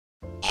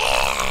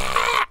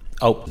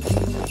Oh.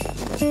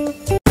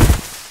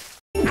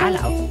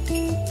 Hello.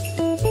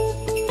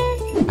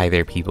 Hi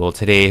there, people.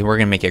 Today we're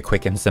gonna make it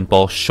quick and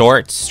simple,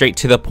 short, straight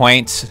to the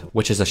point,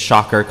 which is a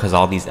shocker because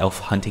all these elf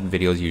hunting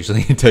videos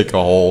usually take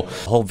a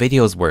whole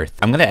video's worth.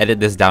 I'm gonna edit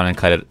this down and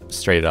cut it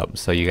straight up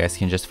so you guys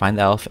can just find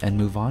the elf and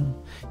move on.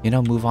 You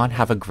know, move on.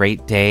 Have a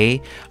great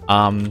day.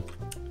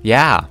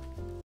 Yeah.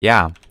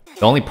 The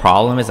only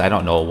problem is I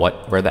don't know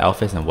where the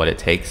elf is and what it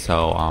takes,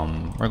 so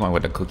we're going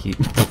with a cookie.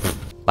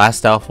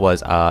 Last elf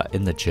was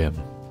in the gym,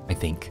 I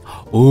think.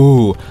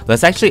 Ooh,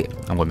 let's actually,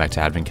 I'm going back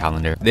to advent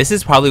calendar. This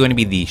is probably going to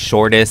be the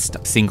shortest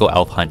single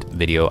elf hunt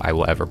video I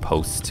will ever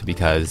post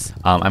because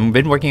I've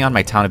been working on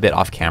my town a bit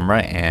off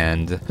camera,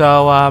 and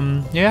so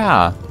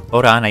yeah.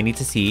 Hold on, I need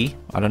to see.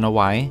 I don't know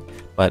why,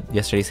 but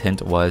yesterday's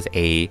hint was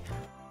a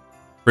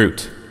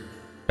fruit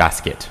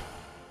basket.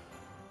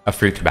 A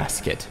fruit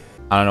basket.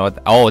 I don't know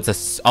what,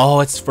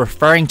 it's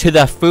referring to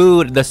the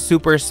food, the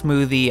super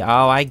smoothie.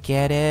 Oh, I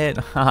get it.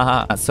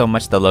 Not so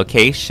much the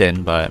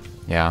location, but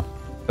yeah.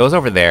 It goes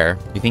over there.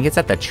 You think it's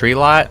at the tree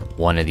lot?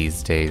 One of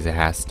these days it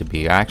has to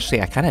be.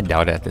 Actually, I kind of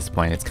doubt it at this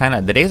point. It's kind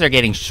of, the days are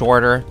getting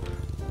shorter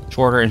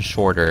and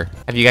shorter.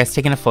 Have you guys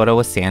taken a photo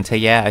with Santa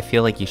yet? I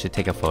feel like you should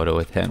take a photo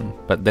with him.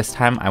 But this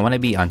time I want to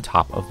be on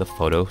top of the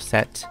photo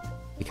set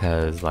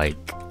because, like,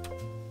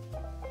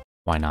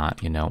 why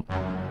not, you know?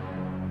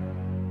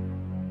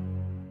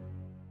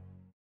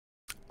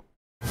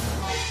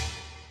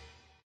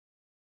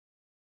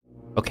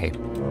 Okay.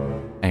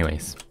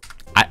 Anyways,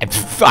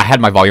 I had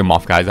my volume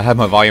off, guys. I had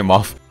my volume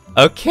off.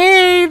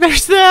 Okay,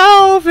 there's the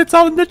elf. It's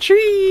on the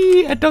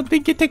tree. I don't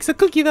think it takes a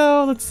cookie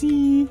though. Let's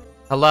see.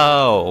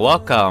 Hello,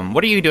 welcome.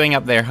 What are you doing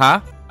up there, huh?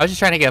 I was just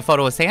trying to get a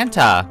photo with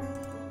Santa.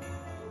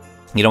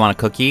 You don't want a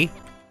cookie?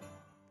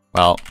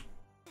 Well,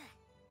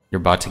 you're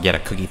about to get a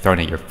cookie thrown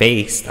at your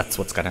face. That's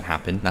what's gonna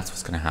happen. That's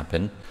what's gonna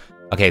happen.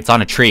 Okay, it's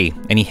on a tree.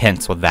 Any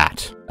hints with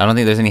that? I don't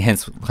think there's any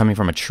hints coming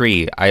from a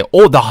tree.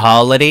 Oh, the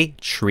holiday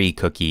tree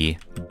cookie.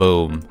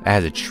 Boom. It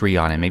has a tree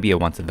on it. Maybe it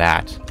wants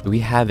that. Do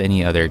we have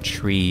any other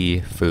tree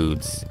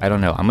foods? I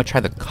don't know. I'm gonna try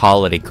the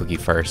holiday cookie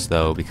first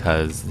though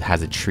because it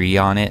has a tree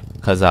on it.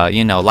 Because,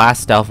 you know,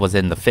 last elf was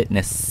in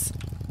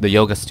the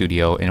yoga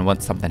studio, and it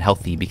wants something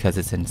healthy because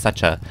it's in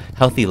such a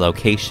healthy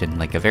location,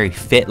 like a very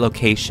fit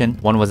location.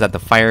 One was at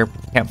the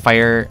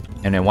campfire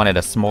and it wanted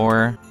a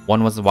s'more.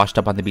 One was washed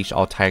up on the beach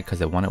all tired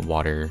because it wanted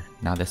water.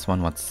 Now this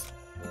one wants,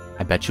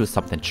 I bet you it's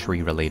something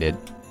tree related.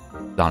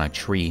 It's on a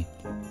tree.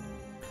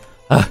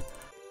 Oh!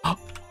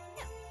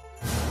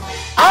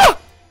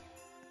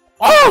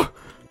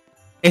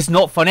 It's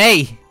not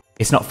funny.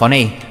 It's not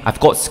funny. I've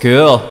got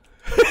school.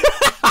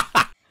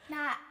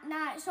 Nah,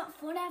 it's not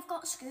funny. I've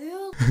got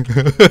school.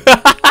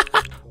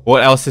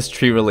 What else is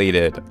tree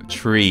related?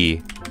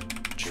 Tree.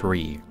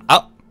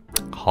 Oh,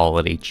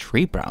 holiday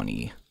tree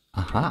brownie.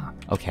 Aha.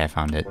 Okay, I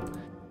found it.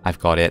 I've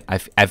got it.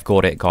 I've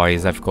got it,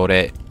 guys. I've got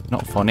it.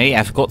 Not funny.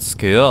 I've got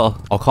school.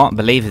 I can't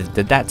believe it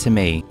did that to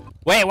me.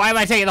 Wait, why am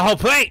I taking the whole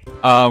plate?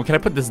 Can I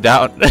put this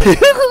down?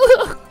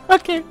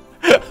 Okay.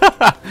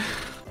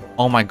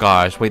 Oh my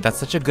gosh. Wait, that's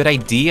such a good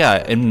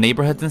idea. In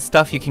neighborhoods and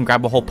stuff, you can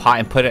grab a whole pot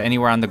and put it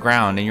anywhere on the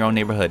ground in your own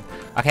neighborhood.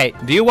 Okay,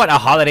 do you want a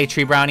holiday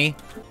tree brownie?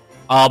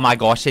 Oh my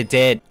gosh, it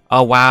did.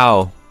 Oh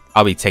wow.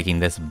 I'll be taking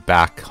this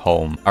back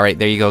home. All right,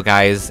 there you go,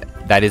 guys.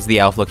 That is the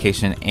elf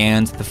location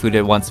and the food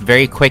it wants.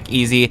 Very quick,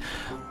 easy.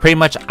 Pretty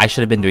much, I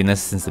should have been doing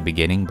this since the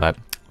beginning, but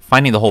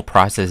finding the whole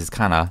process is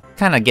kind of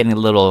getting a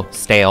little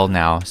stale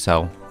now,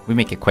 so we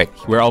make it quick.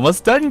 We're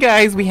almost done,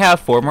 guys. We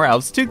have 4 more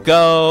elves to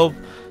go.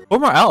 4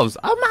 more elves.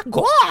 Oh my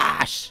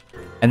gosh.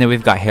 And then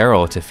we've got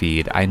Harold to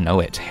feed. I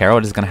know it.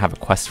 Harold is going to have a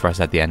quest for us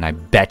at the end. I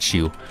bet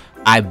you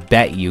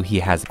he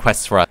has a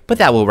quest for us. But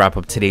that will wrap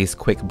up today's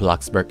quick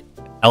Bloxburg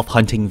elf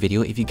hunting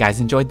video. If you guys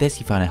enjoyed this,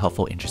 you found it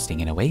helpful, interesting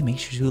in a way, make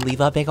sure to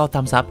leave a big old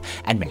thumbs up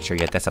and make sure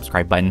you hit that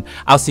subscribe button.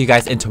 I'll see you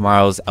guys in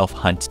tomorrow's elf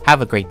hunt.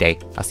 Have a great day.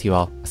 I'll see you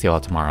all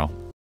tomorrow.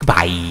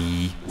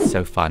 Bye.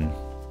 So fun.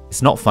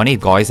 It's not funny,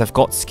 guys. I've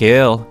got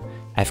skill.